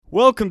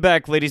Welcome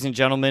back, ladies and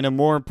gentlemen, and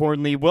more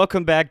importantly,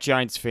 welcome back,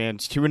 Giants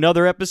fans, to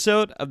another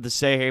episode of the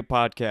Say Hey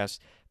Podcast,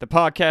 the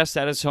podcast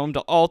that is home to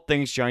all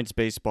things Giants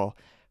baseball.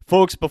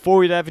 Folks, before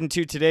we dive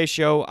into today's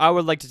show, I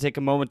would like to take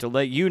a moment to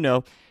let you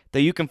know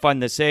that you can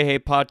find the Say Hey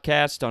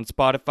Podcast on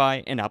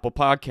Spotify and Apple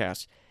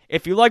Podcasts.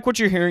 If you like what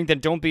you're hearing, then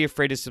don't be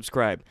afraid to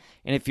subscribe.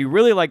 And if you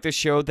really like the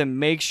show, then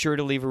make sure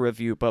to leave a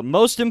review. But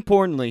most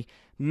importantly,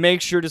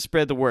 make sure to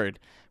spread the word.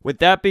 With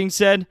that being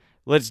said,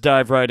 let's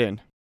dive right in.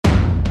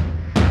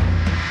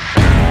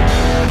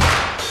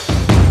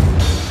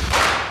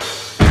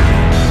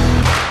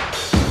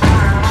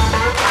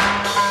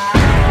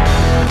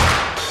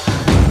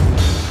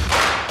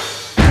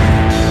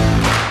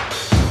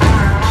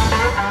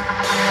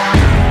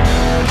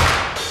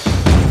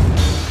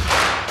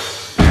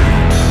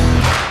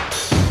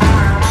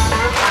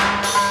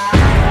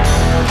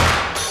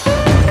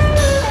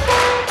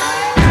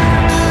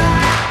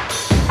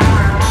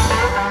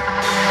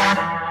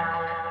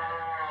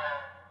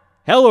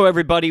 Hello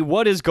everybody,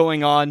 what is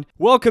going on?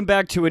 Welcome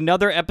back to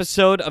another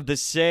episode of the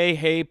Say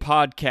Hey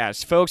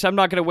Podcast. Folks, I'm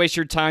not going to waste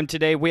your time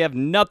today. We have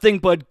nothing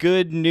but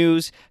good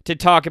news to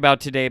talk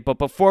about today. But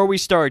before we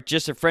start,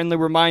 just a friendly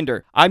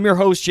reminder. I'm your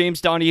host,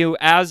 James Donahue,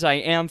 as I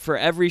am for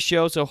every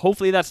show, so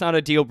hopefully that's not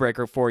a deal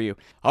breaker for you.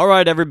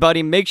 Alright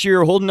everybody, make sure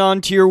you're holding on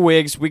to your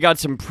wigs. We got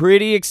some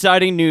pretty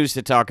exciting news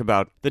to talk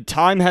about. The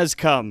time has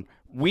come.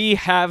 We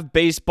have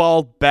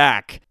baseball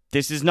back.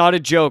 This is not a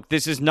joke.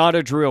 This is not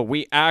a drill.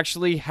 We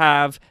actually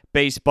have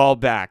baseball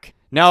back.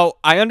 Now,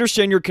 I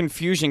understand your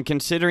confusion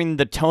considering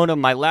the tone of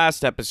my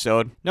last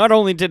episode. Not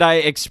only did I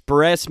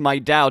express my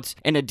doubts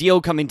in a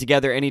deal coming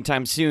together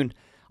anytime soon,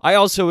 I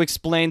also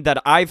explained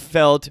that I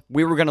felt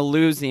we were going to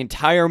lose the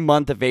entire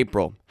month of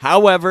April.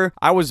 However,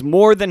 I was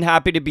more than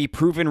happy to be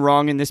proven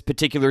wrong in this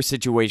particular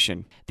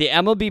situation. The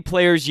MLB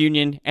Players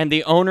Union and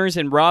the owners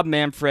and Rob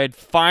Manfred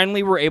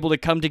finally were able to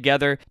come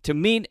together to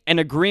meet an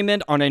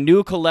agreement on a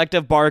new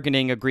collective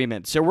bargaining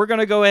agreement. So we're going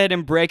to go ahead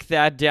and break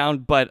that down,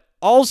 but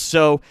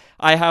also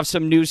I have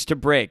some news to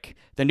break.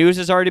 The news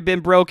has already been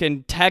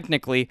broken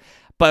technically,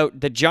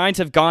 but the Giants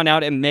have gone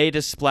out and made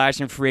a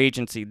splash in free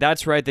agency.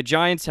 That's right, the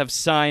Giants have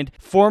signed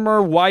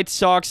former White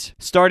Sox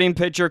starting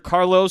pitcher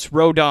Carlos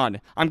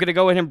Rodon. I'm going to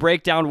go ahead and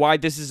break down why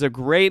this is a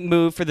great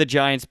move for the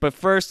Giants, but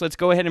first, let's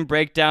go ahead and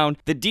break down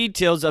the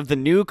details of the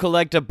new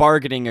collective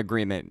bargaining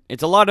agreement.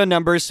 It's a lot of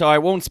numbers, so I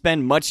won't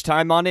spend much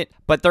time on it,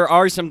 but there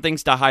are some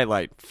things to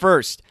highlight.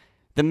 First,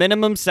 the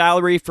minimum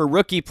salary for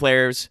rookie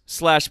players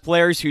 /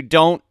 players who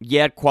don't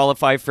yet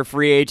qualify for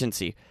free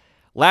agency.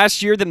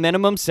 Last year, the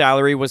minimum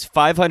salary was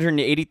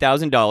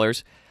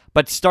 $580,000,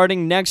 but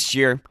starting next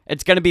year,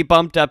 it's going to be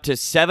bumped up to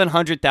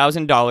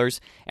 $700,000,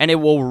 and it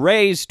will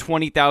raise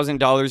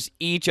 $20,000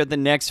 each of the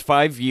next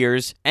 5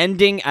 years,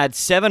 ending at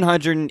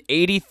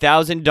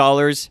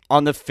 $780,000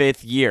 on the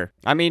 5th year.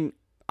 I mean,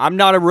 I'm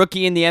not a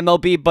rookie in the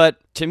MLB, but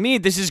to me,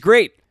 this is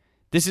great.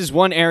 This is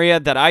one area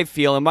that I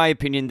feel, in my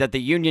opinion, that the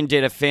union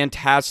did a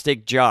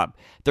fantastic job.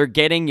 They're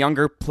getting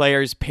younger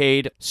players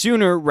paid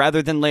sooner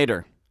rather than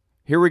later.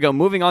 Here we go,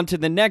 moving on to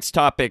the next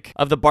topic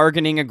of the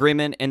bargaining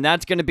agreement, and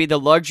that's going to be the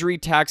luxury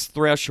tax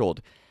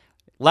threshold.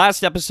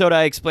 Last episode,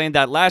 I explained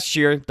that last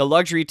year, the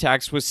luxury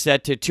tax was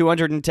set to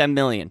 $210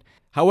 million.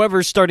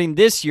 However, starting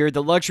this year,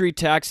 the luxury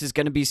tax is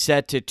going to be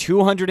set to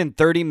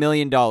 $230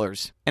 million.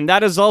 And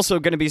that is also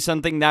going to be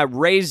something that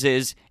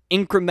raises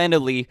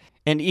incrementally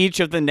in each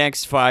of the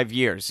next 5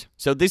 years.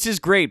 So this is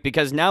great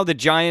because now the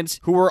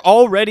Giants, who were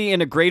already in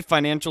a great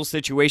financial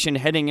situation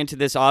heading into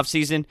this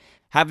offseason,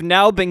 have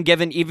now been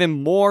given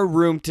even more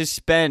room to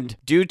spend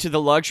due to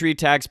the luxury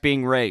tax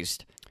being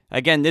raised.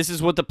 Again, this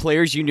is what the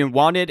Players Union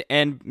wanted,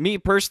 and me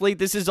personally,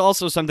 this is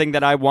also something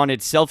that I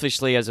wanted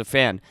selfishly as a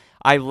fan.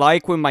 I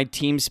like when my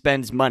team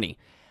spends money.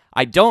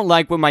 I don't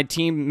like when my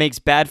team makes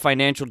bad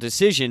financial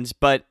decisions,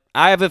 but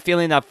I have a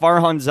feeling that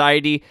Farhan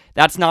Zaidi,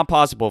 that's not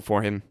possible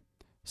for him.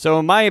 So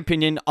in my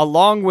opinion,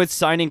 along with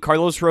signing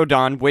Carlos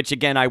Rodon, which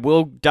again I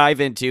will dive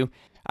into,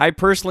 I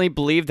personally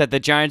believe that the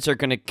Giants are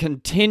going to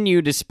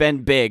continue to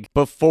spend big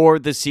before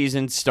the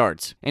season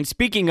starts. And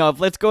speaking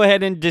of, let's go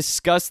ahead and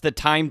discuss the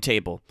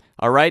timetable.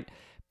 All right?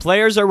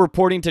 Players are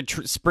reporting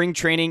to spring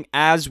training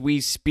as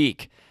we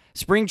speak.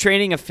 Spring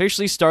training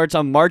officially starts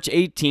on March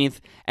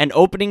 18th, and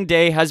opening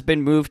day has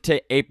been moved to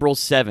April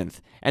 7th.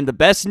 And the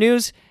best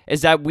news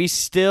is that we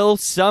still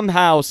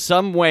somehow,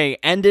 some way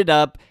ended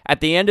up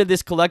at the end of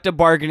this collective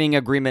bargaining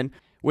agreement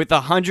with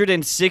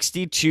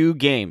 162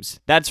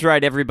 games. That's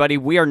right, everybody.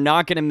 We are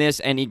not going to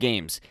miss any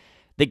games.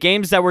 The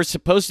games that were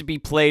supposed to be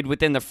played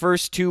within the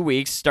first 2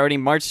 weeks,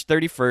 starting March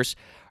 31st,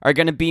 are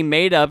going to be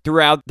made up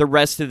throughout the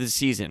rest of the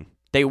season.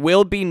 They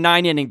will be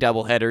 9-inning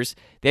doubleheaders.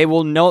 There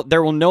will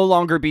no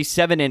longer be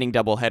 7-inning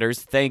doubleheaders,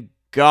 thank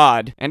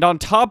God. And on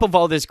top of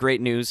all this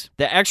great news,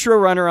 the extra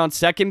runner on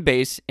second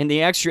base in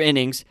the extra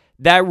innings,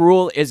 that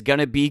rule is going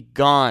to be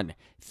gone.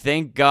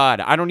 Thank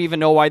God. I don't even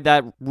know why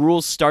that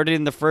rule started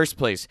in the first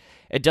place.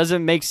 It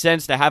doesn't make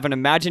sense to have an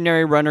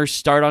imaginary runner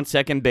start on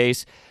second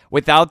base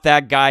without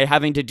that guy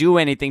having to do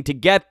anything to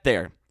get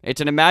there.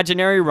 It's an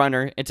imaginary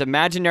runner, it's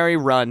imaginary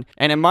run,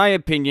 and in my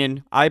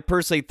opinion, I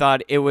personally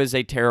thought it was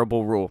a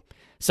terrible rule.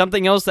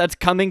 Something else that's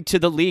coming to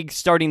the league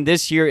starting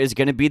this year is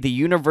going to be the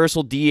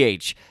universal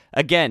DH.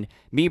 Again,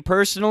 me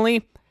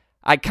personally,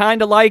 I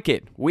kind of like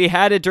it. We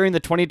had it during the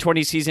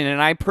 2020 season, and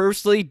I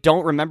personally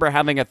don't remember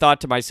having a thought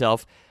to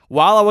myself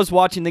while I was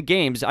watching the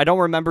games. I don't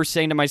remember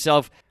saying to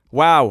myself,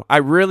 wow, I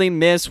really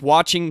miss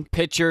watching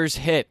pitchers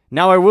hit.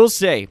 Now, I will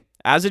say,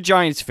 as a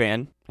Giants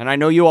fan, and I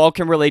know you all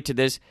can relate to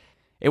this,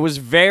 it was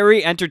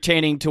very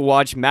entertaining to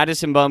watch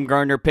Madison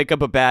Bumgarner pick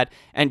up a bat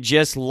and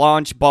just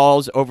launch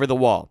balls over the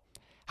wall.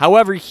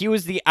 However, he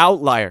was the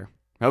outlier,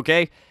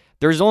 okay?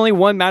 There's only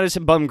one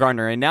Madison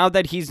Bumgarner, and now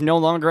that he's no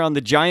longer on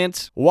the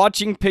Giants,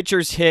 watching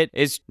pitchers hit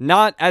is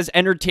not as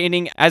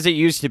entertaining as it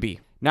used to be.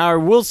 Now, I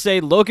will say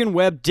Logan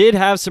Webb did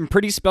have some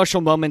pretty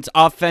special moments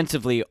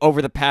offensively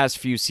over the past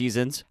few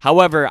seasons.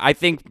 However, I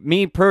think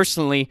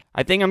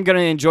I'm going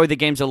to enjoy the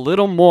games a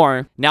little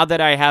more now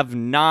that I have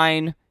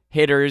 9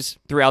 hitters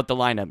throughout the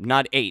lineup,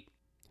 not 8.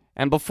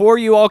 And before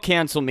you all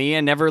cancel me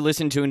and never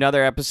listen to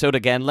another episode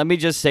again, let me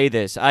just say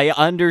this. I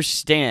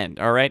understand,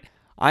 all right?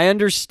 I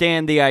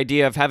understand the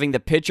idea of having the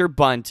pitcher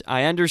bunt.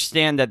 I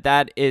understand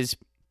that is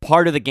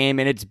part of the game,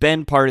 and it's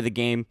been part of the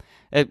game,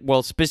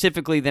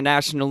 specifically the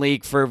National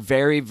League, for a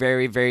very,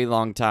 very, very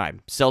long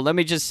time. So let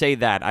me just say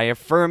that. I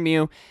affirm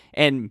you,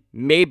 and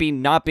maybe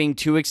not being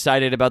too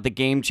excited about the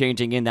game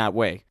changing in that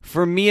way.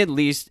 For me, at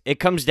least, it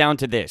comes down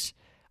to this.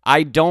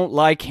 I don't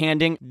like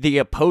handing the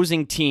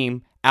opposing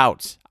team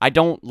outs. I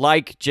don't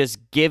like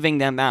just giving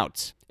them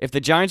outs. If the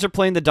Giants are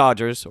playing the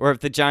Dodgers, or if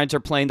the Giants are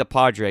playing the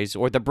Padres,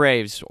 or the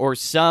Braves, or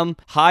some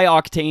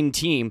high-octane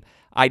team,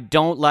 I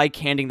don't like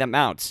handing them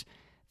outs.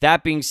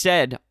 That being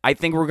said, I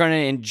think we're going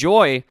to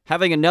enjoy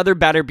having another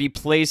batter be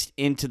placed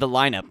into the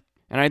lineup.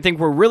 And I think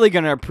we're really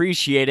going to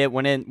appreciate it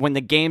when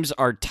the games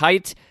are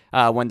tight,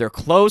 when they're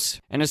close,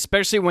 and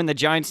especially when the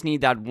Giants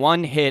need that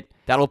one hit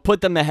that'll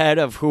put them ahead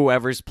of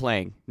whoever's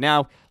playing.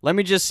 Now, let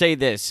me just say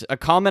this. A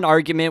common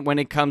argument when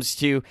it comes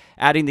to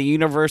adding the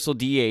universal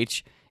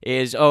DH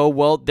is,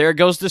 there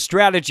goes the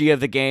strategy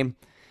of the game.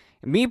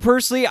 Me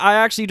personally, I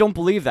actually don't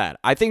believe that.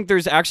 I think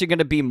there's actually going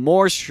to be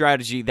more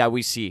strategy that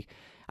we see.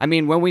 I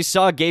mean, when we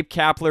saw Gabe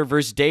Kapler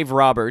versus Dave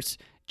Roberts,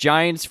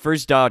 Giants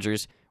versus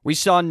Dodgers, we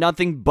saw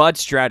nothing but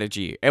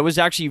strategy. It was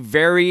actually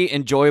very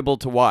enjoyable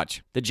to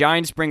watch. The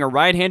Giants bring a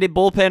right-handed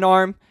bullpen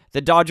arm.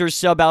 The Dodgers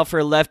sub out for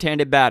a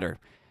left-handed batter.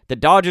 The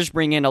Dodgers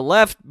bring in a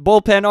left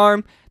bullpen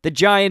arm. The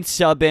Giants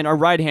sub in a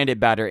right-handed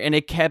batter. And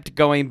it kept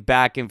going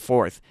back and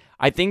forth.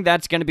 I think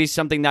that's going to be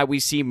something that we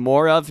see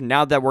more of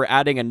now that we're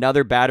adding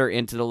another batter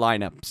into the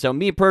lineup. So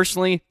me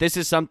personally, this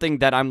is something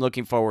that I'm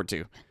looking forward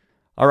to.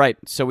 All right,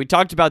 so we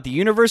talked about the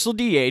universal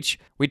DH.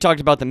 We talked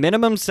about the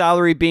minimum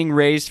salary being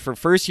raised for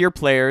first-year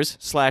players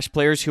 /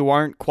 players who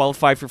aren't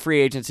qualified for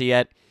free agency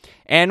yet.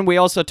 And we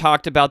also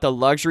talked about the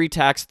luxury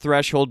tax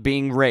threshold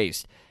being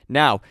raised.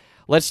 Now,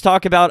 let's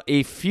talk about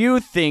a few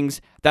things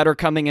that are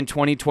coming in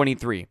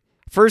 2023.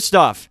 First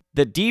off,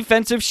 the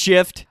defensive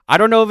shift. I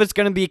don't know if it's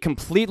going to be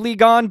completely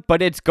gone,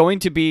 but it's going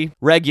to be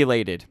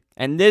regulated.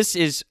 And this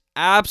is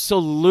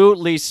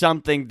absolutely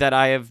something that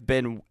I have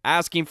been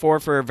asking for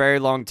a very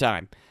long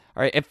time.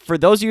 All right, for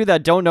those of you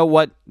that don't know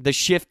what the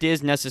shift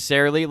is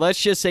necessarily,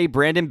 let's just say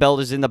Brandon Belt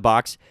is in the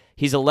box.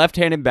 He's a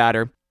left-handed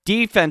batter.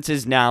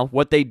 Defenses now,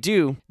 what they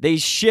do, they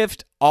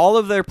shift all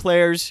of their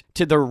players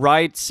to the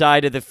right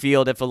side of the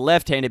field if a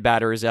left-handed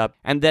batter is up,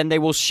 and then they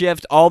will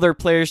shift all their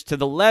players to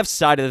the left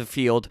side of the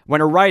field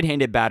when a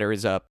right-handed batter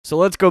is up. So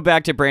let's go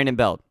back to Brandon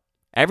Belt.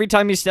 Every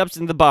time he steps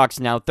in the box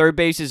now, third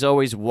base is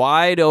always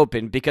wide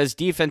open because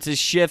defenses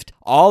shift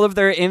all of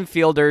their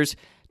infielders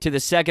to the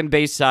second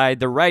base side,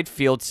 the right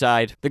field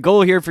side. The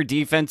goal here for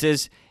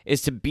defenses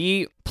is to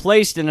be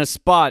placed in a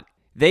spot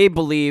they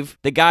believe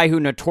the guy who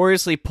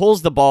notoriously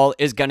pulls the ball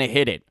is going to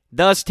hit it,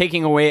 thus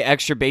taking away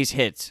extra base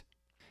hits.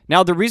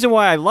 Now, the reason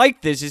why I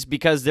like this is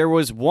because there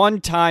was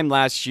one time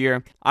last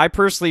year I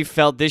personally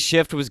felt this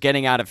shift was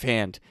getting out of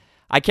hand.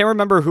 I can't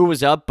remember who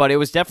was up, but it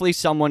was definitely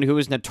someone who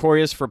was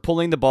notorious for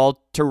pulling the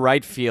ball to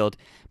right field.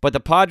 But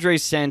the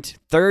Padres sent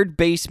third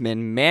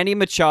baseman Manny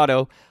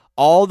Machado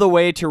all the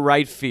way to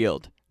right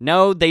field.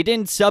 No, they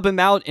didn't sub him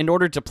out in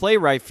order to play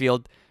right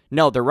field.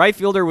 No, the right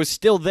fielder was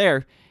still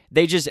there.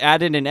 They just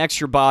added an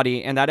extra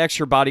body, and that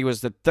extra body was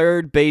the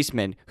third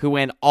baseman who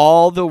went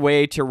all the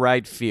way to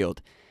right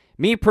field.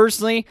 Me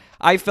personally,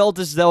 I felt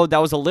as though that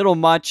was a little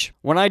much.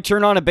 When I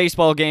turn on a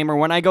baseball game or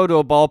when I go to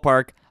a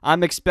ballpark,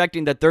 I'm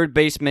expecting the third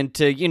baseman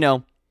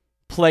to,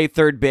 play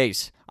third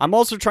base. I'm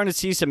also trying to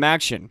see some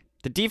action.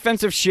 The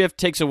defensive shift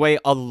takes away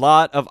a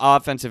lot of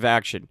offensive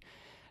action.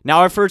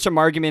 Now, I've heard some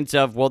arguments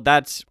of,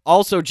 that's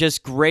also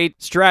just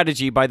great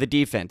strategy by the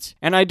defense.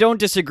 And I don't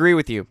disagree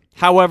with you.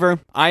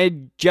 However, I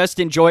just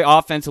enjoy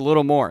offense a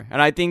little more.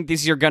 And I think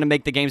these are going to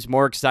make the games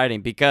more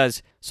exciting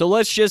because, so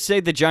let's just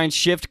say the Giants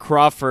shift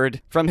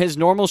Crawford from his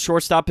normal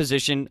shortstop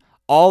position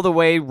all the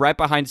way right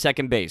behind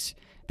second base.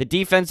 The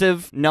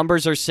defensive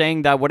numbers are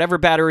saying that whatever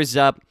batter is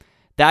up,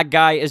 that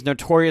guy is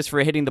notorious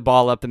for hitting the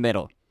ball up the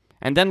middle.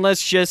 And then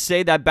let's just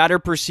say that batter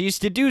proceeds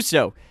to do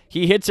so.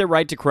 He hits it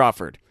right to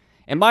Crawford.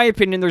 In my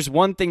opinion, there's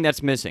one thing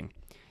that's missing.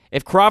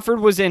 If Crawford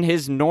was in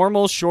his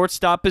normal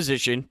shortstop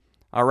position,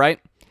 all right,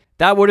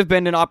 that would have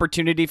been an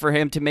opportunity for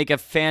him to make a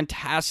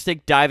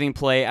fantastic diving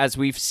play as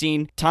we've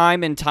seen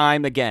time and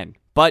time again.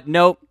 But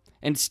nope.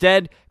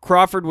 Instead,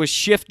 Crawford was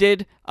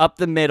shifted up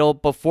the middle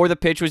before the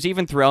pitch was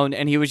even thrown,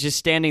 and he was just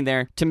standing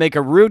there to make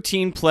a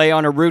routine play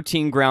on a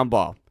routine ground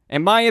ball.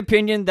 In my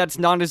opinion, that's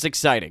not as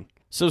exciting.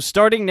 So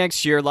starting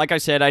next year, like I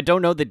said, I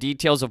don't know the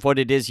details of what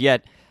it is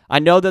yet. I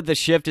know that the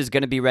shift is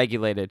going to be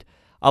regulated.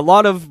 A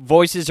lot of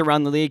voices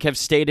around the league have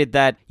stated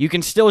that you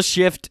can still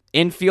shift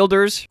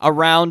infielders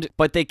around,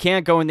 but they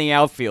can't go in the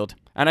outfield.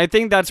 And I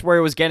think that's where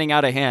it was getting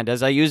out of hand,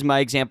 as I use my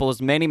example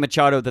as Manny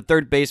Machado, the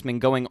third baseman,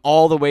 going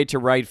all the way to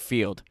right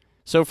field.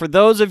 So for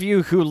those of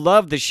you who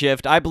love the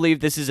shift, I believe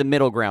this is a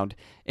middle ground.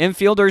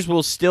 Infielders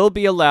will still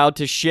be allowed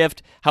to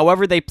shift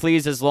however they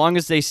please as long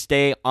as they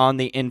stay on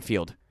the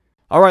infield.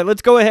 All right,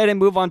 let's go ahead and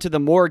move on to the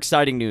more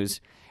exciting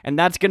news. And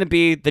that's going to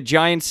be the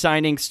Giants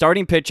signing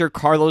starting pitcher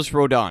Carlos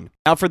Rodon.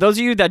 Now, for those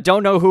of you that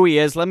don't know who he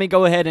is, let me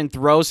go ahead and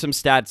throw some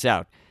stats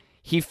out.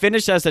 He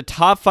finished as a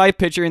top 5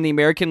 pitcher in the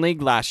American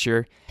League last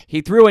year.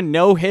 He threw a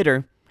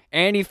no-hitter,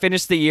 and he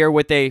finished the year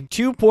with a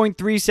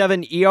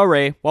 2.37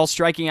 ERA while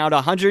striking out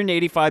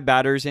 185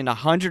 batters in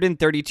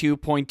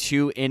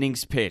 132.2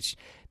 innings pitched.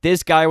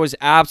 This guy was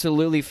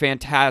absolutely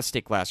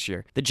fantastic last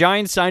year. The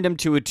Giants signed him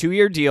to a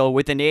 2-year deal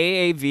with an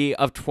AAV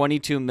of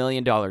 $22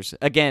 million.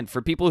 Again,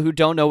 for people who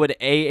don't know what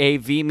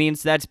AAV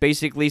means, that's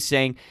basically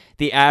saying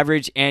the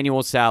average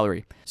annual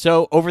salary.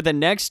 So over the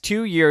next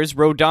 2 years,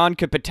 Rodon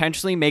could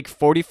potentially make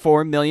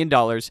 $44 million,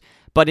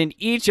 but in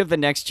each of the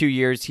next 2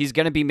 years, he's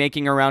going to be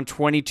making around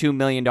 $22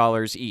 million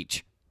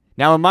each.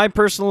 Now, in my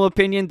personal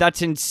opinion,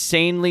 that's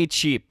insanely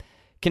cheap,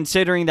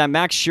 considering that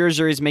Max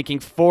Scherzer is making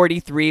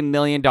 $43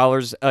 million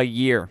a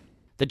year.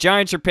 The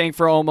Giants are paying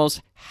for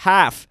almost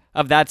half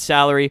of that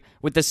salary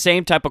with the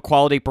same type of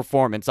quality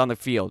performance on the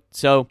field.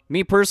 So,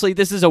 me personally,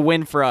 this is a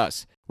win for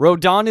us.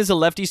 Rodon is a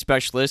lefty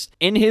specialist.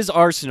 In his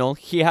arsenal,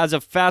 he has a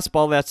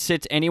fastball that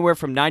sits anywhere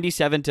from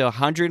 97 to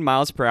 100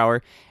 miles per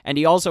hour, and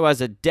he also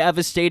has a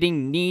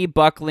devastating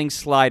knee-buckling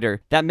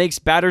slider that makes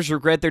batters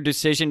regret their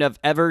decision of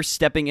ever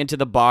stepping into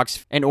the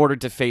box in order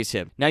to face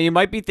him. Now, you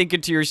might be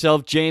thinking to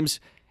yourself, James,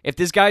 if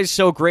this guy is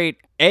so great,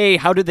 A,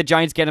 how did the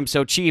Giants get him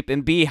so cheap?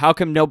 And B, how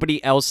come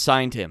nobody else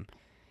signed him?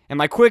 And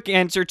my quick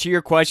answer to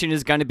your question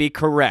is going to be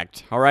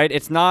correct, all right?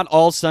 It's not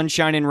all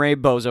sunshine and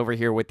rainbows over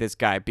here with this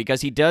guy because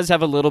he does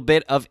have a little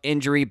bit of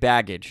injury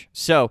baggage.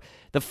 So,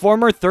 the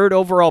former 3rd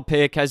overall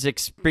pick has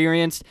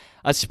experienced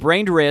a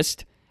sprained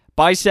wrist,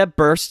 bicep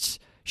bursts,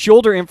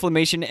 shoulder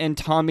inflammation, and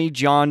Tommy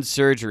John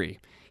surgery.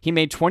 He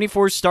made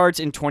 24 starts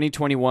in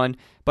 2021,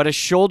 but a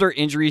shoulder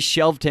injury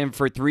shelved him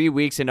for 3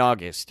 weeks in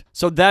August.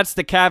 So that's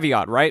the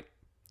caveat, right?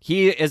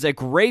 He is a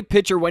great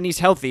pitcher when he's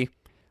healthy,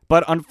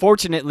 but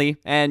unfortunately,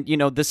 and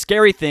the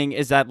scary thing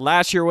is that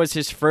last year was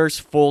his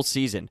first full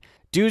season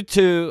due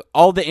to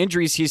all the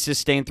injuries he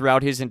sustained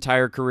throughout his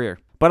entire career.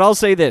 But I'll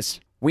say this,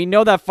 we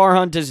know that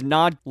Farhan does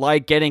not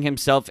like getting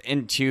himself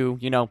into,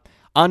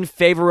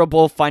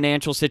 unfavorable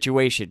financial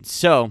situations.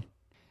 So,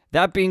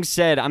 that being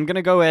said, I'm going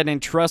to go ahead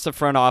and trust the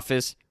front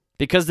office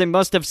because they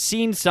must have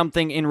seen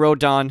something in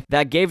Rodon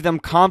that gave them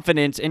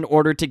confidence in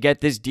order to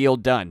get this deal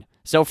done.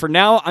 So for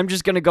now, I'm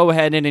just going to go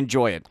ahead and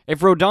enjoy it. If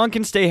Rodon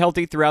can stay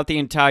healthy throughout the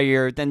entire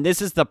year, then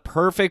this is the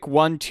perfect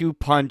 1-2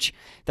 punch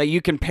that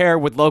you can pair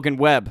with Logan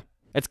Webb.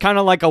 It's kind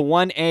of like a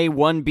 1A,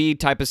 1B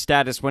type of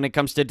status when it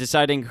comes to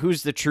deciding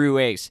who's the true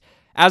ace.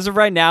 As of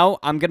right now,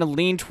 I'm going to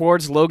lean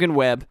towards Logan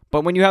Webb,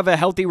 but when you have a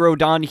healthy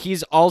Rodon,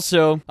 he's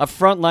also a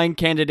frontline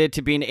candidate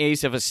to be an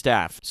ace of a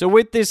staff. So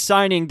with this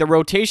signing, the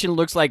rotation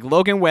looks like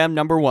Logan Webb,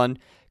 number 1,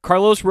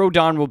 Carlos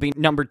Rodon will be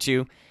number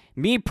 2.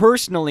 Me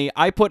personally,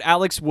 I put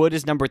Alex Wood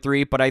as number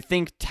 3, but I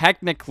think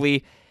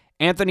technically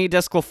Anthony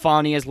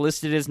DeSclafani is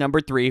listed as number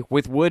 3,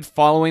 with Wood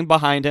following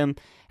behind him.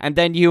 And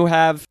then you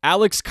have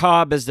Alex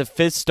Cobb as the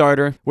 5th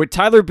starter, with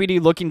Tyler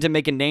Beede looking to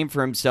make a name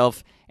for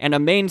himself and a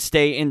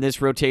mainstay in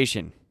this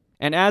rotation.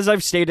 And as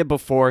I've stated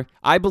before,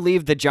 I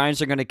believe the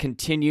Giants are going to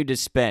continue to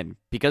spend,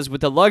 because with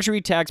the luxury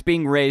tax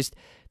being raised,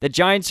 the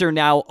Giants are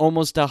now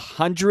almost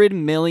 $100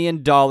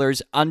 million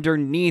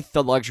underneath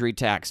the luxury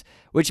tax,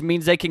 which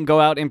means they can go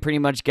out and pretty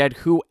much get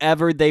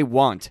whoever they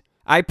want.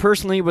 I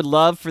personally would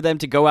love for them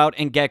to go out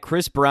and get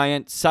Chris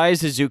Bryant, Seiya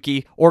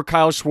Suzuki, or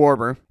Kyle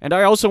Schwarber, and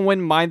I also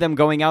wouldn't mind them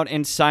going out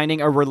and signing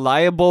a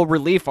reliable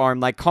relief arm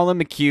like Colin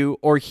McHugh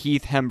or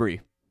Heath Hembree.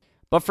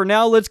 But for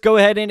now, let's go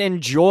ahead and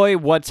enjoy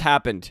what's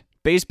happened.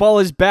 Baseball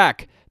is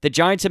back. The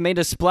Giants have made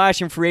a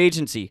splash in free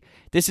agency.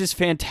 This is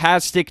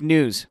fantastic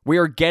news. We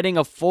are getting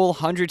a full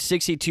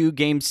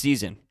 162-game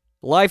season.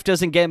 Life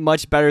doesn't get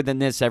much better than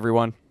this,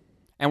 everyone.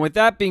 And with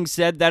that being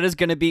said, that is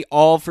going to be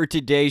all for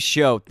today's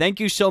show. Thank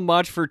you so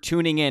much for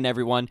tuning in,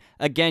 everyone.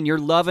 Again, your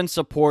love and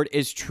support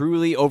is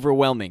truly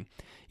overwhelming.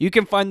 You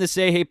can find the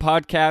Say Hey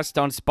podcast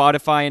on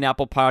Spotify and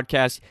Apple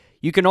Podcasts.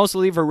 You can also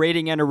leave a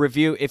rating and a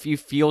review if you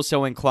feel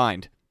so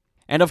inclined.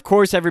 And of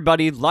course,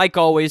 everybody, like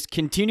always,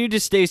 continue to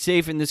stay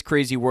safe in this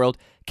crazy world,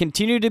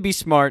 continue to be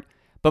smart,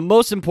 but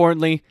most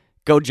importantly,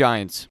 go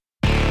Giants.